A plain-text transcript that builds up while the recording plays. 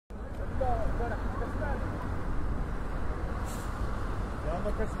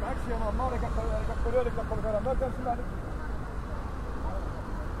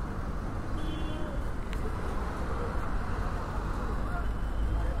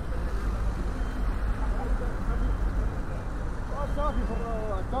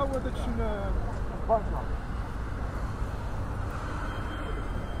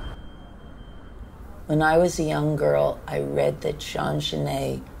When I was a young girl, I read that Jean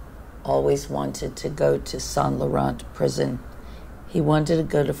Genet always wanted to go to Saint Laurent prison. He wanted to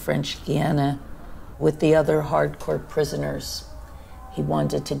go to French Guiana with the other hardcore prisoners. He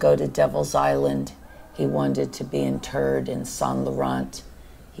wanted to go to Devil's Island. He wanted to be interred in Saint Laurent.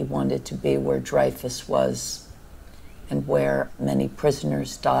 He wanted to be where Dreyfus was and where many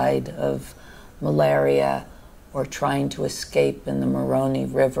prisoners died of malaria or trying to escape in the Moroni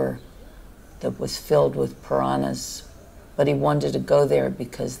River that was filled with piranhas. But he wanted to go there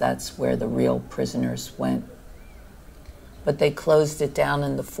because that's where the real prisoners went. But they closed it down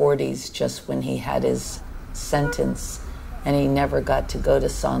in the 40s just when he had his sentence, and he never got to go to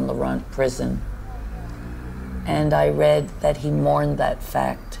Saint Laurent prison. And I read that he mourned that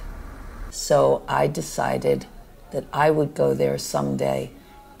fact. So I decided that I would go there someday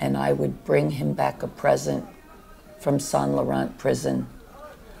and I would bring him back a present from Saint Laurent prison.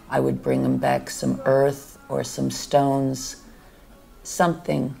 I would bring him back some earth or some stones,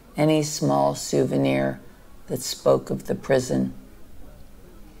 something, any small souvenir that spoke of the prison.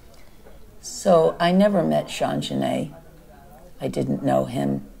 So I never met Jean Genet. I didn't know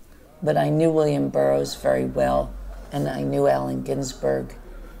him, but I knew William Burroughs very well, and I knew Allen Ginsberg.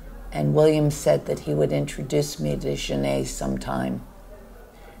 And William said that he would introduce me to Genet sometime.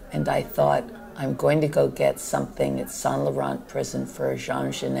 And I thought, I'm going to go get something at Saint Laurent prison for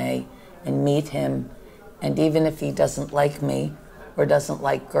Jean Genet and meet him. And even if he doesn't like me or doesn't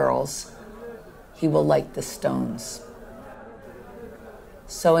like girls, he will like the stones.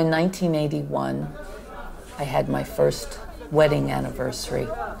 So in 1981, I had my first wedding anniversary.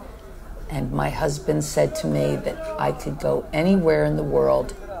 And my husband said to me that I could go anywhere in the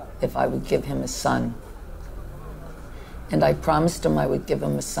world if I would give him a son. And I promised him I would give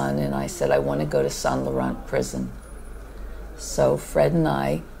him a son, and I said, I want to go to Saint Laurent prison. So Fred and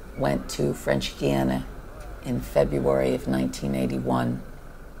I went to French Guiana in February of 1981.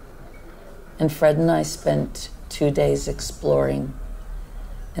 And Fred and I spent 2 days exploring.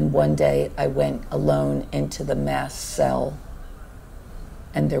 And one day I went alone into the mass cell,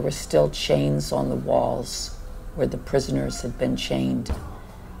 and there were still chains on the walls where the prisoners had been chained.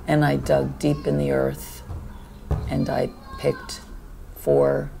 And I dug deep in the earth, and I picked 3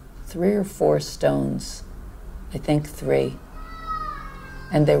 or 4 stones, I think 3.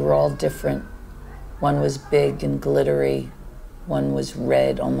 And they were all different. One was big and glittery, one was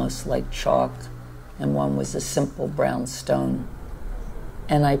red, almost like chalk, and one was a simple brown stone.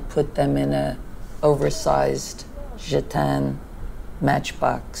 And I put them in a oversized jetan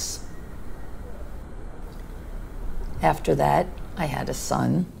matchbox. After that, I had a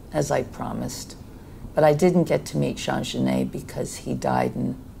son, as I promised. But I didn't get to meet Jean Genet because he died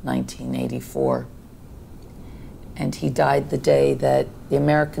in 1984. And he died the day that the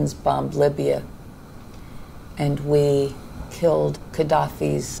Americans bombed Libya. And we killed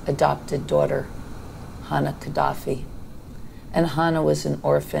Gaddafi's adopted daughter, Hannah Gaddafi. And Hannah was an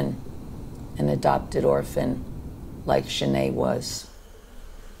orphan, an adopted orphan, like Genet was.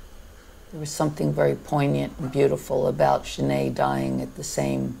 There was something very poignant and beautiful about Genet dying at the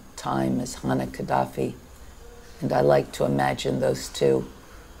same time as Hannah Gaddafi. And I like to imagine those two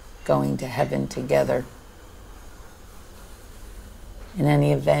going to heaven together. In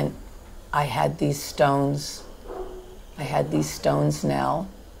any event, I had these stones. I had these stones now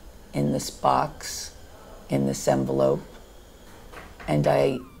in this box, in this envelope. And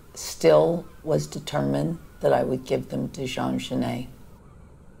I still was determined that I would give them to Jean Genet.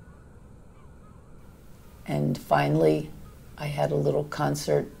 And finally, I had a little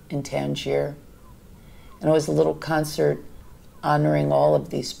concert in Tangier. And it was a little concert honoring all of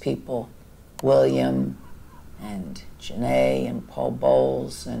these people, William and Genet and Paul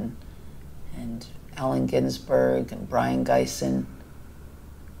Bowles and Allen Ginsberg and Brian Geisen.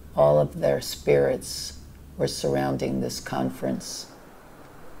 All of their spirits were surrounding this conference.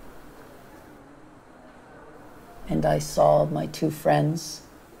 And I saw my 2 friends,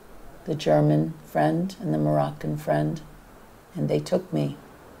 the German friend and the Moroccan friend, and they took me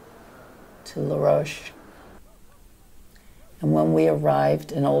to Larache. And when we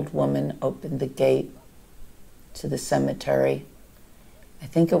arrived, an old woman opened the gate to the cemetery. I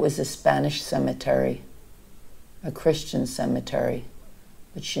think it was a Spanish cemetery, a Christian cemetery,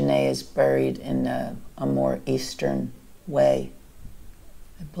 but Genet is buried in a more eastern way,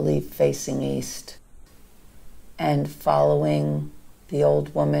 I believe facing east. And following the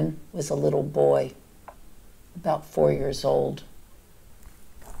old woman was a little boy, about 4 years old.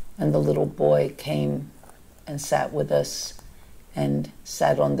 And the little boy came and sat with us and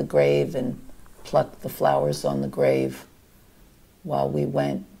sat on the grave and plucked the flowers on the grave while we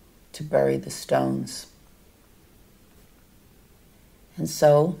went to bury the stones. And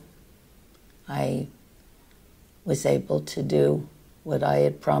so I was able to do what I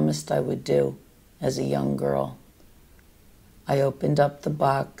had promised I would do as a young girl. I opened up the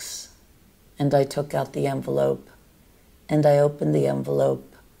box and I took out the envelope, and I opened the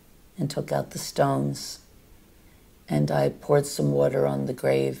envelope and took out the stones, and I poured some water on the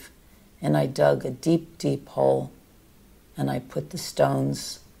grave, and I dug a deep, deep hole, and I put the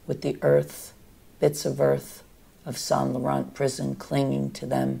stones with the earth, bits of earth of Saint Laurent prison clinging to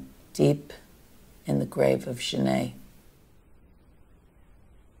them, deep in the grave of Genet.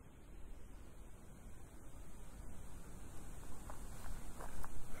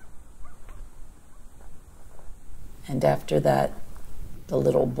 And after that, the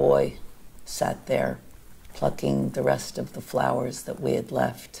little boy sat there plucking the rest of the flowers that we had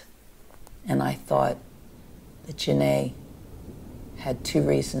left. And I thought that Genet had 2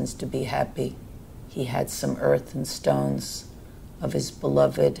 reasons to be happy. He had some earth and stones of his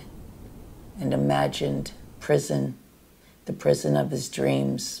beloved and imagined prison, the prison of his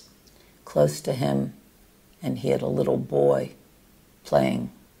dreams, close to him, and he had a little boy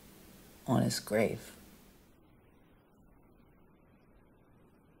playing on his grave.